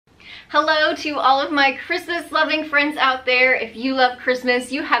Hello to all of my Christmas loving friends out there. If you love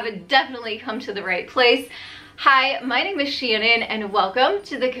Christmas, you have definitely come to the right place. Hi, my name is Shannon and welcome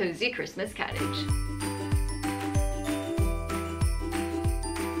to the Cozy Christmas Cottage.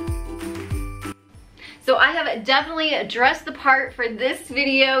 So I have definitely dressed the part for this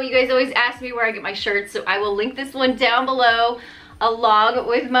video. You guys always ask me where I get my shirts, so I will link this one down below along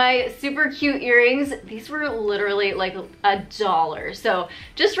with my super cute earrings. These were literally like $1. So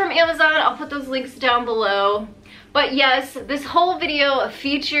just from Amazon, I'll put those links down below. But yes, this whole video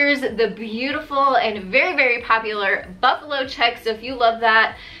features the beautiful and very, very popular buffalo check. So if you love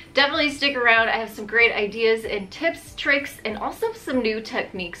that, definitely stick around. I have some great ideas and tips, tricks, and also some new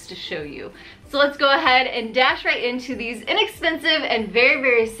techniques to show you. So let's go ahead and dash right into these inexpensive and very,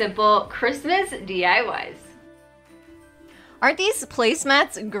 very simple Christmas DIYs. Aren't these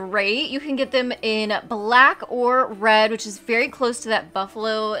placemats great? You can get them in black or red, which is very close to that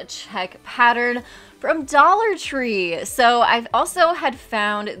buffalo check pattern from Dollar Tree. So I've also had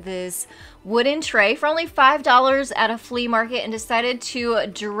found this wooden tray for only $5 at a flea market and decided to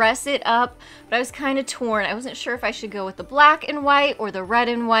dress it up, but I was kind of torn. I wasn't sure if I should go with the black and white or the red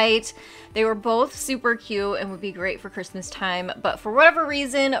and white. They were both super cute and would be great for Christmas time, but for whatever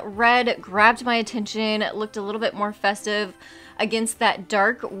reason, red grabbed my attention. It looked a little bit more festive against that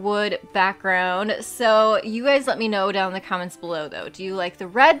dark wood background. So you guys let me know down in the comments below though. Do you like the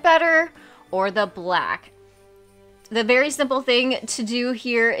red better or the black? The very simple thing to do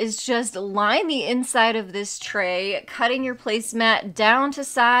here is just line the inside of this tray, cutting your placemat down to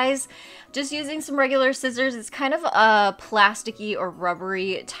size, just using some regular scissors. It's kind of a plasticky or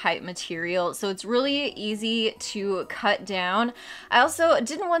rubbery type material, so it's really easy to cut down. I also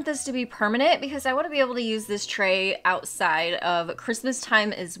didn't want this to be permanent because I want to be able to use this tray outside of Christmas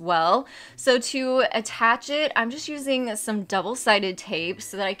time as well. So to attach it, I'm just using some double-sided tape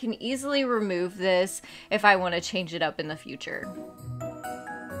so that I can easily remove this if I want to change it up in the future.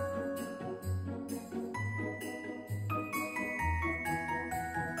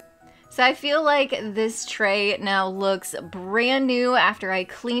 So I feel like this tray now looks brand new after I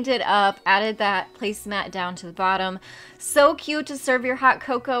cleaned it up, added that placemat down to the bottom. So cute to serve your hot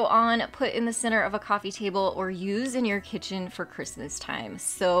cocoa on, put in the center of a coffee table, or use in your kitchen for Christmas time.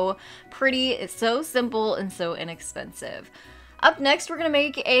 So pretty, it's so simple and so inexpensive. Up next, we're gonna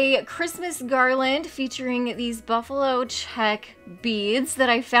make a Christmas garland featuring these buffalo check beads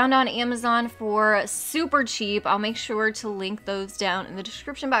that I found on Amazon for super cheap. I'll make sure to link those down in the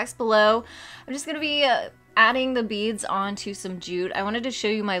description box below. I'm just gonna be adding the beads onto some jute. I wanted to show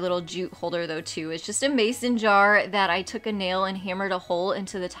you my little jute holder though too. It's just a mason jar that I took a nail and hammered a hole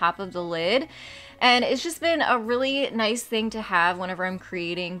into the top of the lid. And it's just been a really nice thing to have whenever I'm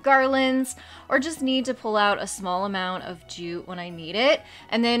creating garlands or just need to pull out a small amount of jute when I need it.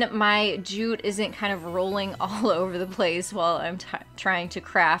 And then my jute isn't kind of rolling all over the place while I'm trying to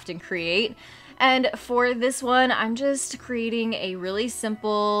craft and create. And for this one, I'm just creating a really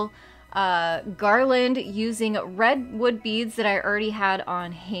simple garland using red wood beads that I already had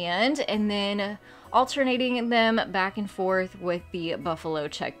on hand, and then alternating them back and forth with the buffalo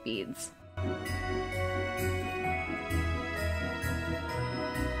check beads.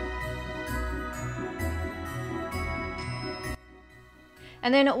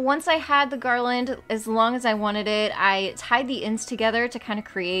 And then once I had the garland as long as I wanted it, I tied the ends together to kind of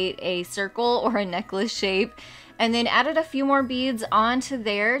create a circle or a necklace shape, and then added a few more beads onto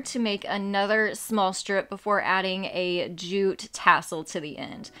there to make another small strip before adding a jute tassel to the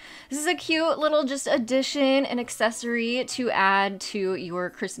end. This is a cute little just addition and accessory to add to your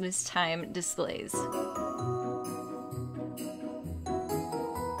Christmas time displays.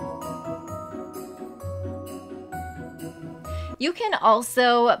 You can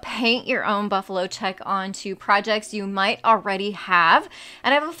also paint your own buffalo check onto projects you might already have,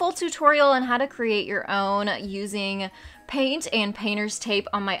 and I have a full tutorial on how to create your own using paint and painter's tape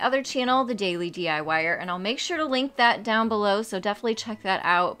on my other channel, The Daily DIYer, and I'll make sure to link that down below, so definitely check that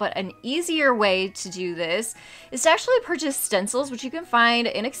out. But an easier way to do this is to actually purchase stencils, which you can find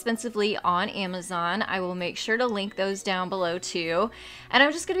inexpensively on Amazon. I will make sure to link those down below too. And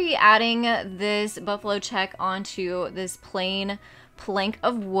I'm just going to be adding this buffalo check onto this plain plank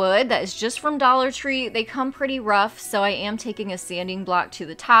of wood that is just from Dollar Tree. They come pretty rough, so I am taking a sanding block to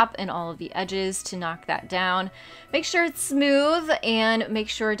the top and all of the edges to knock that down. Make sure it's smooth and make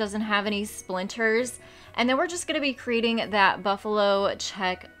sure it doesn't have any splinters. And then we're just going to be creating that buffalo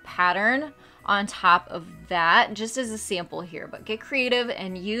check pattern on top of that, just as a sample here. But get creative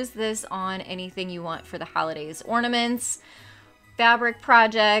and use this on anything you want for the holidays. Ornaments, fabric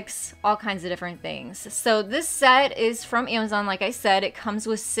projects, all kinds of different things. So this set is from Amazon. Like I said, it comes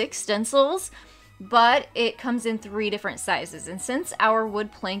with 6 stencils, but it comes in 3 different sizes. And since our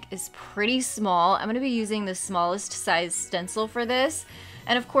wood plank is pretty small, I'm going to be using the smallest size stencil for this.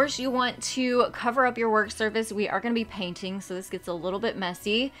 And of course you want to cover up your work surface. We are going to be painting, so this gets a little bit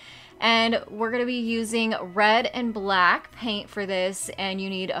messy. And we're going to be using red and black paint for this, and you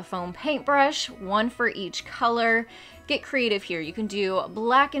need a foam paintbrush, 1 for each color. Get creative here. You can do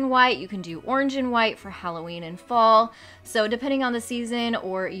black and white, you can do orange and white for Halloween and fall. So depending on the season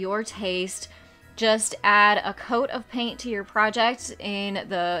or your taste, just add a coat of paint to your project in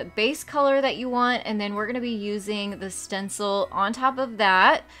the base color that you want, and then we're going to be using the stencil on top of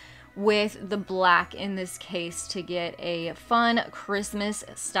that with the black in this case to get a fun Christmas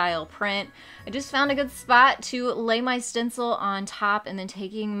style print. I just found a good spot to lay my stencil on top, and then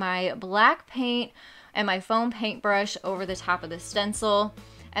taking my black paint and my foam paintbrush over the top of the stencil.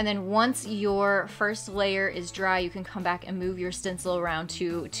 And then once your first layer is dry, you can come back and move your stencil around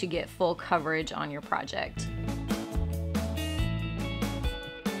to get full coverage on your project.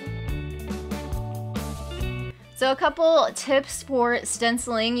 So a couple tips for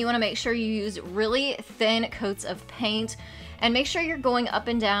stenciling. You want to make sure you use really thin coats of paint, and make sure you're going up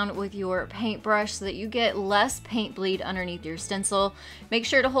and down with your paintbrush so that you get less paint bleed underneath your stencil. Make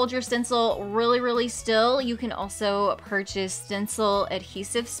sure to hold your stencil really still. You can also purchase stencil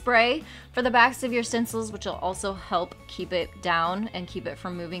adhesive spray for the backs of your stencils, which will also help keep it down and keep it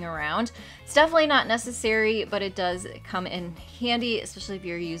from moving around. It's definitely not necessary, but it does come in handy, especially if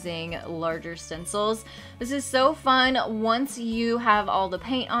you're using larger stencils. This is so fun. Once you have all the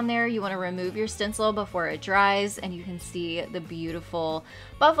paint on there, you want to remove your stencil before it dries, and you can see the beautiful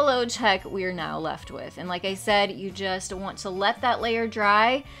buffalo check we're now left with. And like I said, you just want to let that layer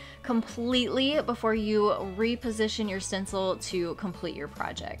dry completely before you reposition your stencil to complete your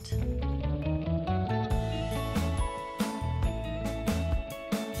project.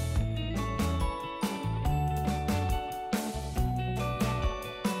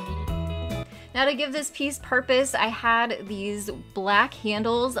 Now to give this piece purpose, I had these black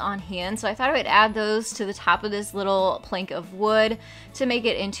handles on hand, so I thought I would add those to the top of this little plank of wood to make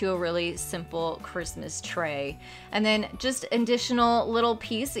it into a really simple Christmas tray. And then just additional little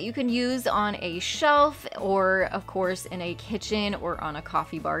piece that you can use on a shelf, or of course in a kitchen or on a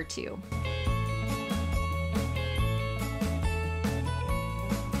coffee bar too.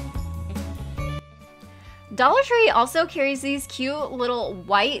 Dollar Tree also carries these cute little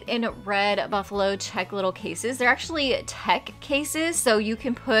white and red buffalo check little cases. They're actually tech cases, so you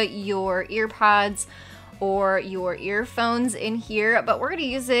can put your ear pods or your earphones in here, but we're gonna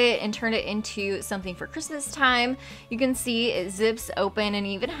use it and turn it into something for Christmas time. You can see it zips open and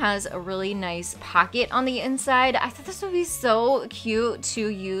even has a really nice pocket on the inside. I thought this would be so cute to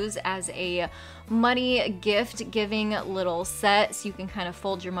use as a money gift giving little set, so you can kind of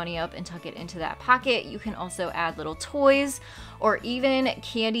fold your money up and tuck it into that pocket. You can also add little toys or even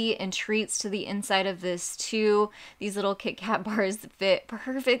candy and treats to the inside of this too. These little Kit Kat bars fit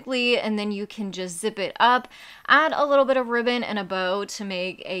perfectly, and then you can just zip it up, add a little bit of ribbon and a bow to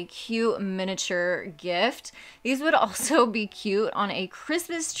make a cute miniature gift. These would also be cute on a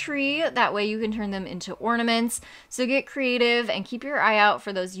Christmas tree. That way you can turn them into ornaments. So get creative and keep your eye out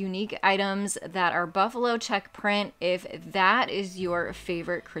for those unique items that are buffalo check print if that is your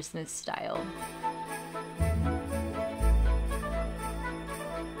favorite Christmas style.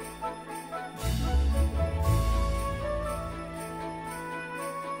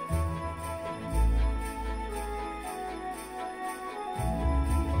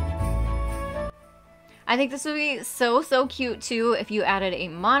 I think this would be so cute too if you added a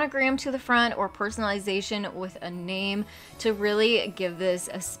monogram to the front or personalization with a name to really give this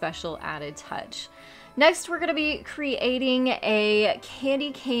a special added touch. Next, we're going to be creating a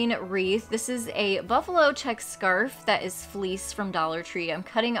candy cane wreath. This is a buffalo check scarf that is fleece from Dollar Tree. I'm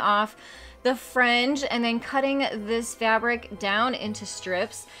cutting off the fringe and then cutting this fabric down into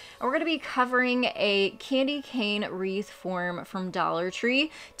strips. And we're going to be covering a candy cane wreath form from Dollar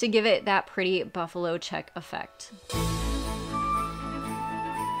Tree to give it that pretty buffalo check effect.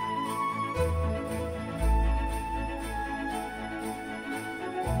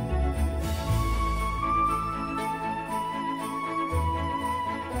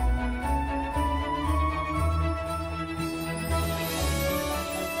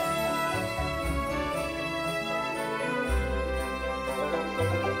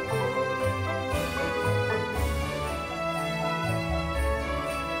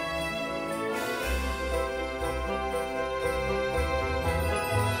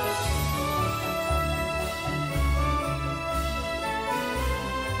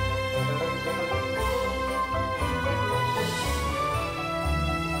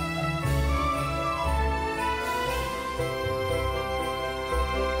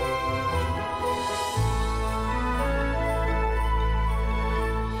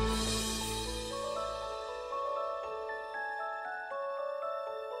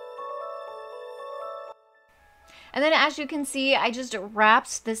 And then as you can see, I just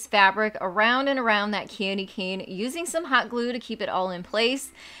wrapped this fabric around and around that candy cane using some hot glue to keep it all in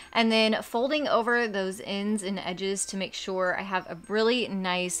place, and then folding over those ends and edges to make sure I have a really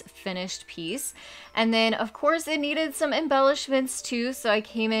nice finished piece. And then of course it needed some embellishments too, so I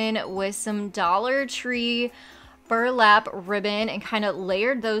came in with some Dollar Tree burlap ribbon and kind of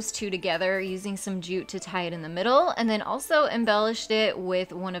layered those two together using some jute to tie it in the middle, and then also embellished it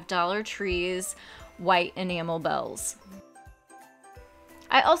with one of Dollar Tree's white enamel bells.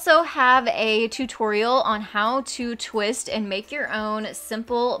 I also have a tutorial on how to twist and make your own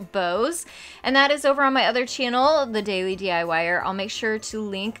simple bows, and that is over on my other channel, The Daily DIYer. I'll make sure to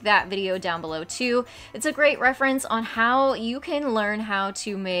link that video down below too. It's a great reference on how you can learn how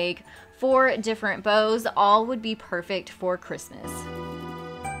to make 4 different bows. All would be perfect for Christmas.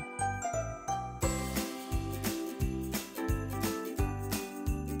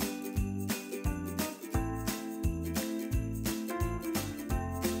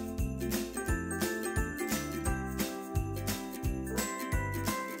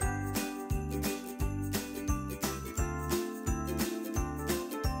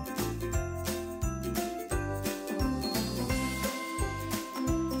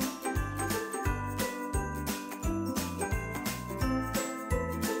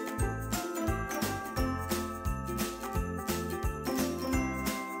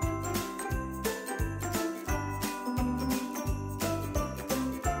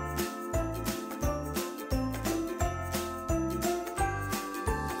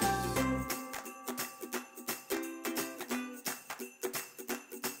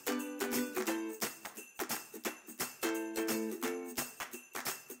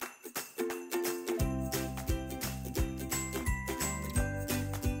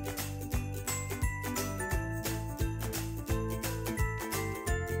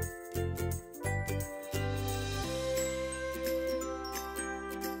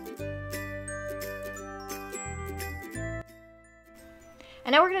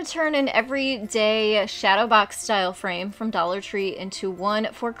 And now we're going to turn an everyday shadow box style frame from Dollar Tree into one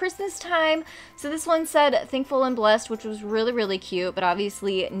for Christmas time. So this one said thankful and blessed, which was really cute, but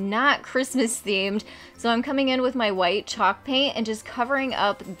obviously not Christmas themed. So I'm coming in with my white chalk paint and just covering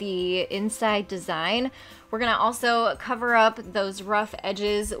up the inside design. We're going to also cover up those rough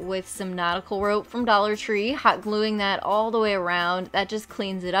edges with some nautical rope from Dollar Tree, hot gluing that all the way around. That just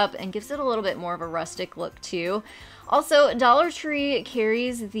cleans it up and gives it a little bit more of a rustic look too. Also, Dollar Tree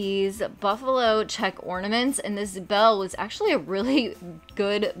carries these buffalo check ornaments, and this bell was actually a really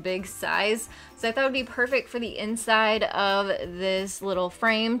good big size. So I thought it would be perfect for the inside of this little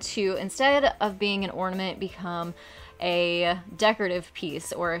frame to, instead of being an ornament, become a decorative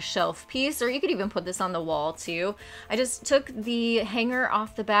piece or a shelf piece, or you could even put this on the wall too. I just took the hanger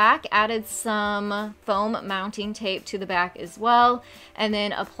off the back, added some foam mounting tape to the back as well, and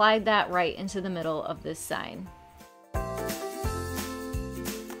then applied that right into the middle of this sign.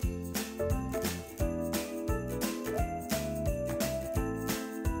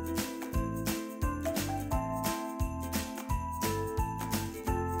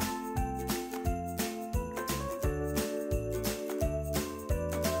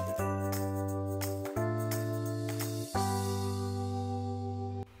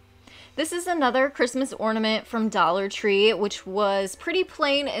 This is another Christmas ornament from Dollar Tree, which was pretty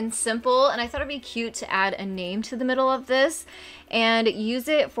plain and simple, and I thought it'd be cute to add a name to the middle of this and use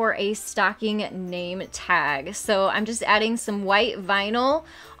it for a stocking name tag. So I'm just adding some white vinyl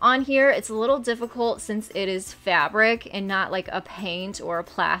on here. It's a little difficult since it is fabric and not like a paint or a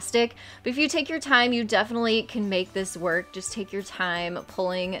plastic, but if you take your time, you definitely can make this work. Just take your time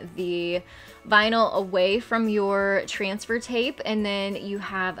pulling the vinyl away from your transfer tape, and then you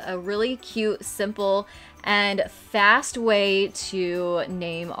have a really cute, simple, and fast way to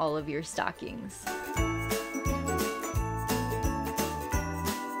name all of your stockings.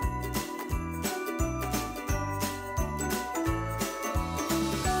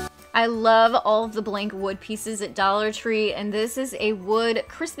 I love all of the blank wood pieces at Dollar Tree, and this is a wood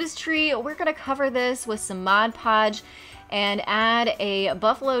Christmas tree. We're gonna cover this with some Mod Podge and add a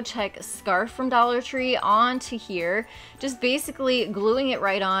buffalo check scarf from Dollar Tree onto here. Just basically gluing it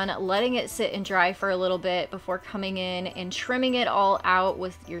right on, letting it sit and dry for a little bit before coming in and trimming it all out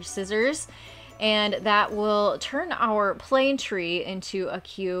with your scissors. And that will turn our plain tree into a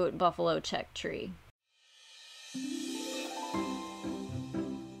cute buffalo check tree.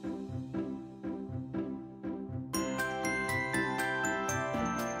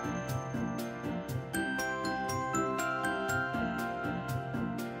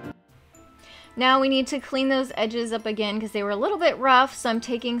 Now we need to clean those edges up again because they were a little bit rough, so I'm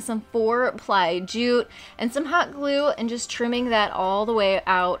taking some 4 ply jute and some hot glue and just trimming that all the way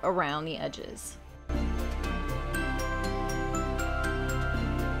out around the edges.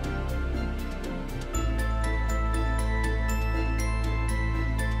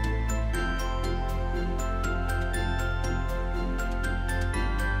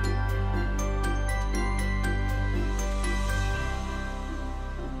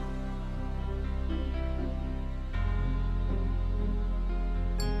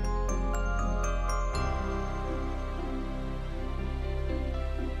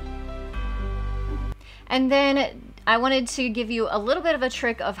 And then I wanted to give you a little bit of a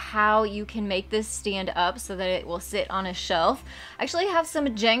trick of how you can make this stand up so that it will sit on a shelf. I actually have some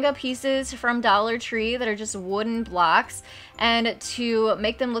Jenga pieces from Dollar Tree that are just wooden blocks, and to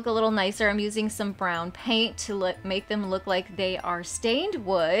make them look a little nicer, I'm using some brown paint to make them look like they are stained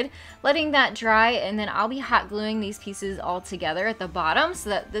wood, letting that dry, and then I'll be hot gluing these pieces all together at the bottom so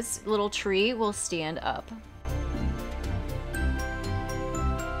that this little tree will stand up.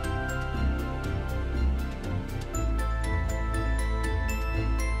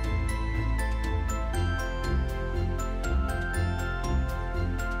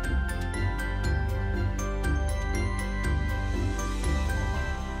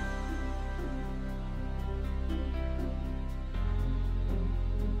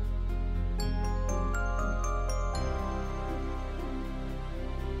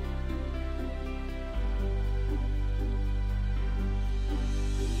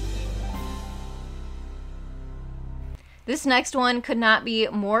 This next one could not be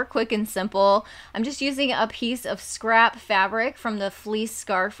more quick and simple. I'm just using a piece of scrap fabric from the fleece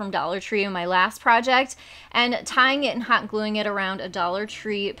scarf from Dollar Tree in my last project and tying it and hot gluing it around a Dollar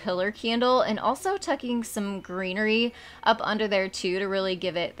Tree pillar candle, and also tucking some greenery up under there too to really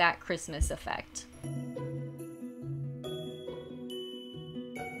give it that Christmas effect.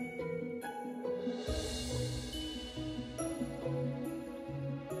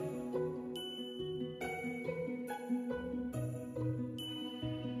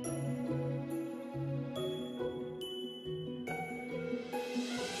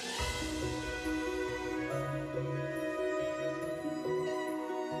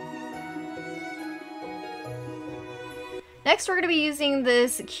 Next, we're going to be using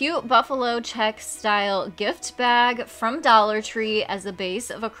this cute buffalo check style gift bag from Dollar Tree as a base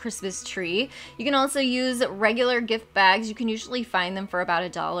of a Christmas tree. You can also use regular gift bags. You can usually find them for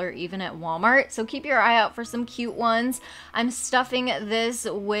about $1 even at Walmart, so keep your eye out for some cute ones. I'm stuffing this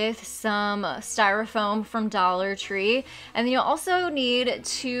with some styrofoam from Dollar Tree, and then you'll also need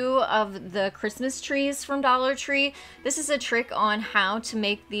 2 of the Christmas trees from Dollar Tree. This is a trick on how to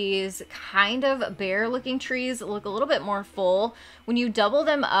make these kind of bare looking trees look a little bit more full. When you double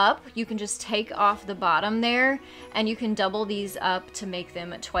them up, you can just take off the bottom there, and you can double these up to make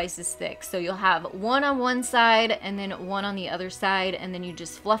them twice as thick. So you'll have one on one side and then one on the other side, and then you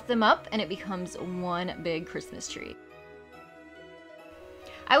just fluff them up and it becomes one big Christmas tree.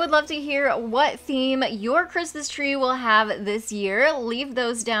 I would love to hear what theme your Christmas tree will have this year. Leave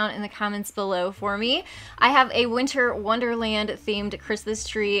those down in the comments below for me. I have a Winter Wonderland themed Christmas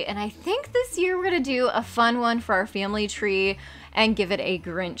tree, and I think this year we're going to do a fun one for our family tree and give it a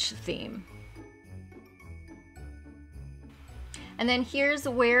Grinch theme. And then here's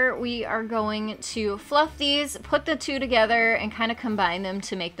where we are going to fluff these, put the 2 together and kind of combine them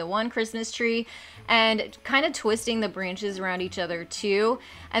to make the one Christmas tree, and kind of twisting the branches around each other too.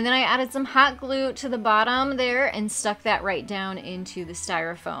 And then I added some hot glue to the bottom there and stuck that right down into the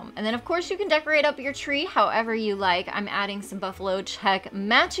styrofoam. And then of course you can decorate up your tree however you like. I'm adding some buffalo check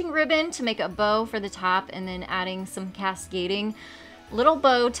matching ribbon to make a bow for the top, and then adding some cascading little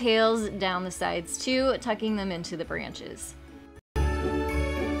bow tails down the sides too, tucking them into the branches.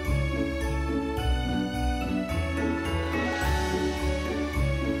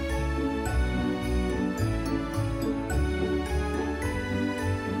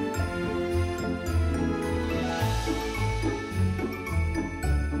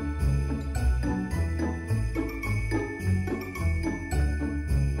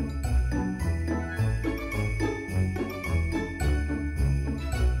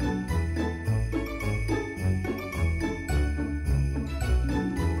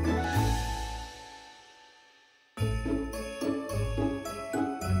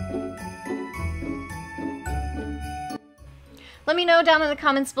 Let me know down in the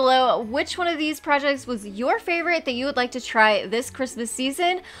comments below which one of these projects was your favorite that you would like to try this Christmas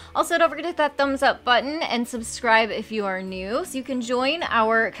season. Also, don't forget to hit that thumbs up button and subscribe if you are new so you can join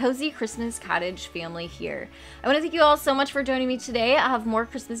our Cozy Christmas Cottage family here. I want to thank you all so much for joining me today. I'll have more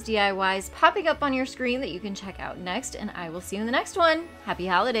Christmas DIYs popping up on your screen that you can check out next, and I will see you in the next one. Happy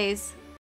holidays!